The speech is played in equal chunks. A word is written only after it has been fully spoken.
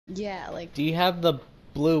Yeah, like Do you have the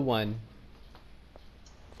blue one?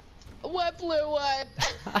 what blue one?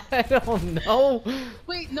 I don't know.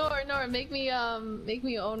 Wait, Nora, make me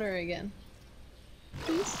owner again,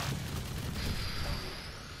 please.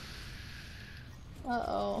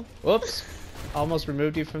 Uh-oh. Whoops. Almost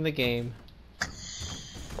removed you from the game.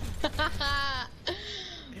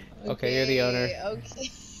 Okay, you're the owner.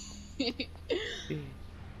 Okay.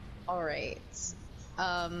 All right.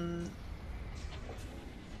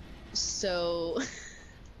 So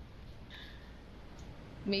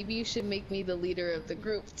maybe you should make me the leader of the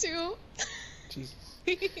group too. Jesus.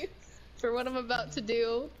 For what I'm about to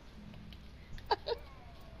do.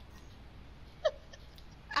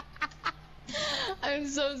 I'm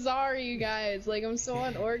so sorry, you guys. Like, I'm so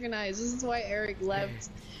unorganized. This is why Eric left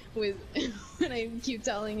with when I keep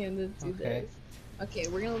telling him to do this. Okay,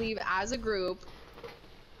 we're gonna leave as a group.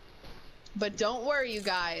 But don't worry, you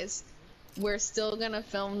guys. We're still gonna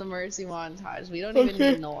film the Mercy montage. We don't even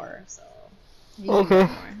need Nor, so. You can go,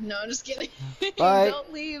 Nor. No, I'm just kidding. Bye.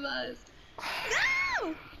 Don't leave us.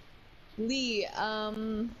 No! Lee,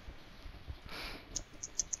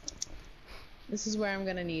 this is where I'm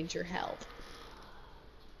gonna need your help.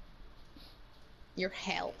 Your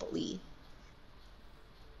help, Lee.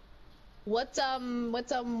 What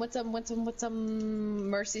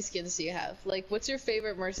Mercy skins do you have? Like, what's your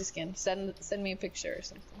favorite Mercy skin? Send me a picture or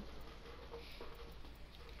something.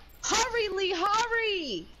 Hurry, Lee,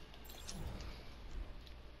 hurry!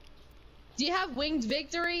 Do you have Winged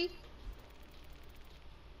Victory?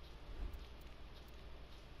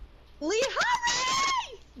 Lee,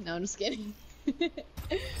 hurry! No, I'm just kidding.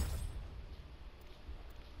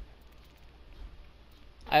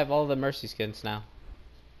 I have all the Mercy skins now.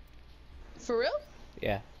 For real?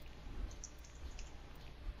 Yeah.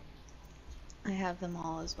 I have them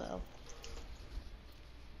all as well.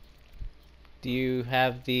 Do you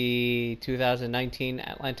have the 2019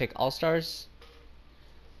 Atlantic All-Stars?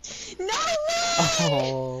 No, Lee!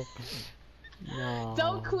 Oh. No.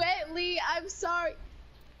 Don't quit, Lee. I'm sorry.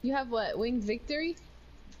 You have what? Winged Victory?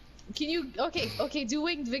 Can you? Okay. Do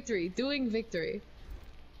Winged Victory. Do Winged Victory.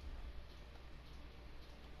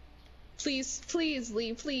 Please,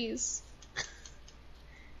 Lee, please.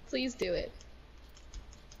 Please do it.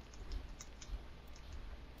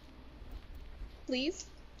 Please?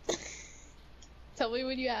 Tell me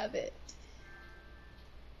when you have it.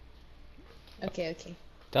 Okay.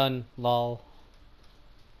 Done, lol.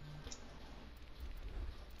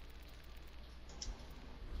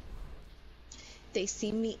 They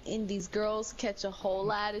see me in these girls catch a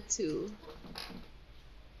whole attitude.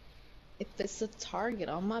 If it's a target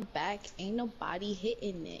on my back, ain't nobody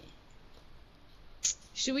hitting it.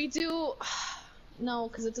 Should we do... No,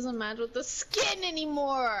 because it doesn't match with the skin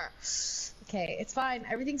anymore. Okay, it's fine.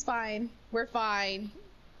 Everything's fine. We're fine.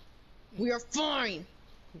 We are fine.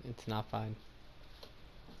 It's not fine.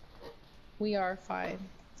 We are fine.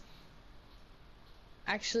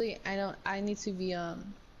 Actually, I need to be,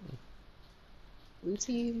 blue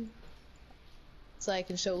team. So I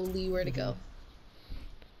can show Lee where to go.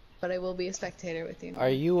 But I will be a spectator with you. Are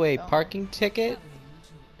you a parking ticket?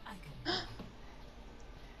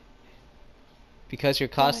 Because you're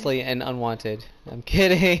costly and unwanted. I'm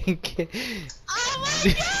kidding. Oh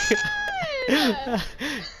my god!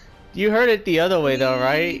 You heard it the other way though,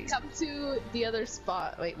 right? Come to the other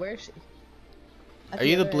spot. Wait, where is she? Are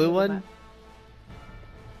you the blue one?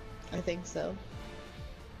 I think so.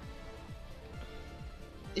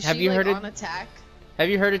 Is Have she, you like, heard it? on attack? Have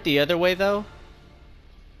you heard it the other way though?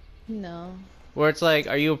 No. Where it's like,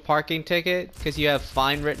 are you a parking ticket? Because you have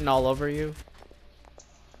fine written all over you.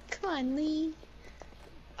 Come on, Lee.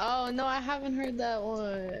 Oh no, I haven't heard that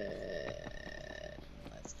one.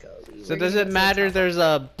 Let's go, Lee. So does it matter there's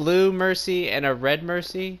a blue Mercy and a red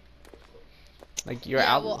Mercy? Like you're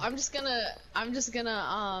out. Well, I'm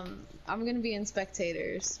gonna be in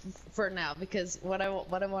spectators for now because what I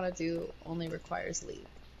want to do only requires Lee.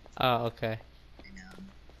 Oh, okay. I know.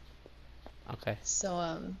 Okay.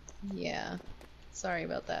 So yeah. Sorry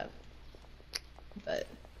about that. But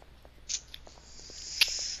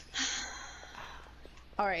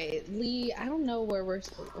all right, Lee. I don't know where we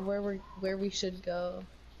should go.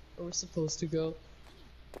 Where we're supposed to go.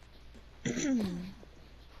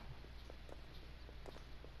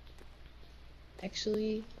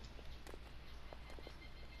 Actually,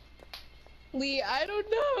 Lee, I don't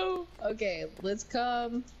know. Okay, let's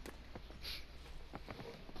come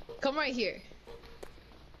right here.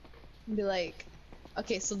 And be like,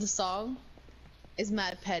 okay, so the song is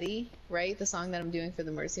Mad Petty, right? The song that I'm doing for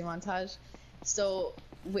the Mercy montage. So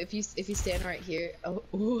if you stand right here. Oh,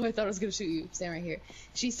 ooh, I thought I was gonna shoot you. Stand right here.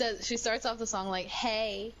 She starts off the song like,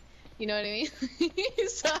 "Hey," you know what I mean?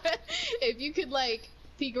 So if you could like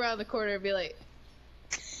peek around the corner and be like,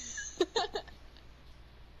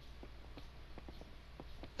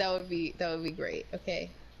 that would be great. Okay.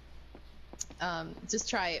 Just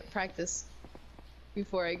try it. Practice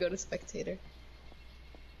before I go to spectator.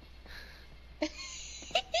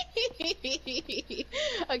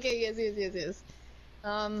 Okay. Yes.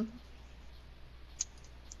 I'll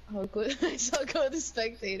go. I shall go to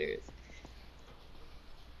spectators.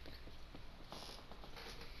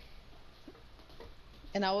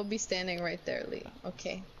 And I will be standing right there, Lee.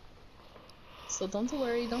 Okay. So don't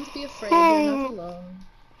worry. Don't be afraid. You're not alone.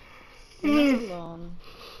 You're not alone.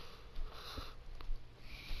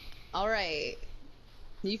 All right.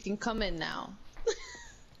 You can come in now.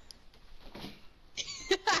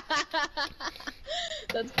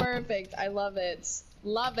 That's perfect. I love it.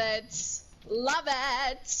 Love it. Love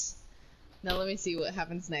it. Now let me see what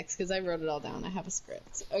happens next because I wrote it all down. I have a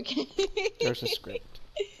script. Okay. There's a script.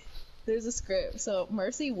 There's a script. So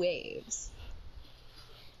Mercy waves.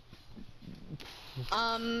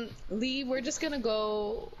 Lee, we're just gonna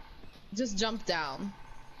go. Just jump down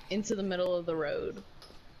into the middle of the road.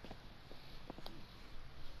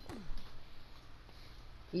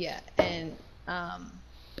 Yeah, and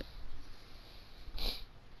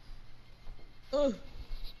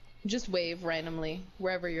just wave randomly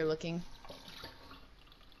wherever you're looking.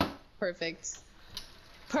 Perfect.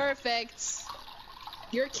 Perfect.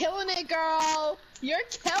 You're killing it, girl. You're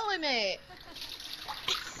killing it.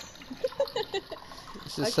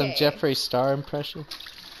 Is this some Jeffree Star impression?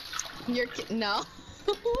 No.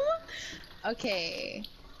 Okay.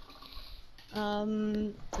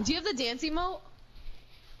 Do you have the dance emote?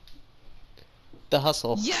 The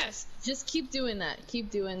hustle. Yes! Just keep doing that.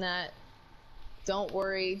 Keep doing that. Don't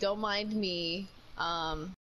worry. Don't mind me.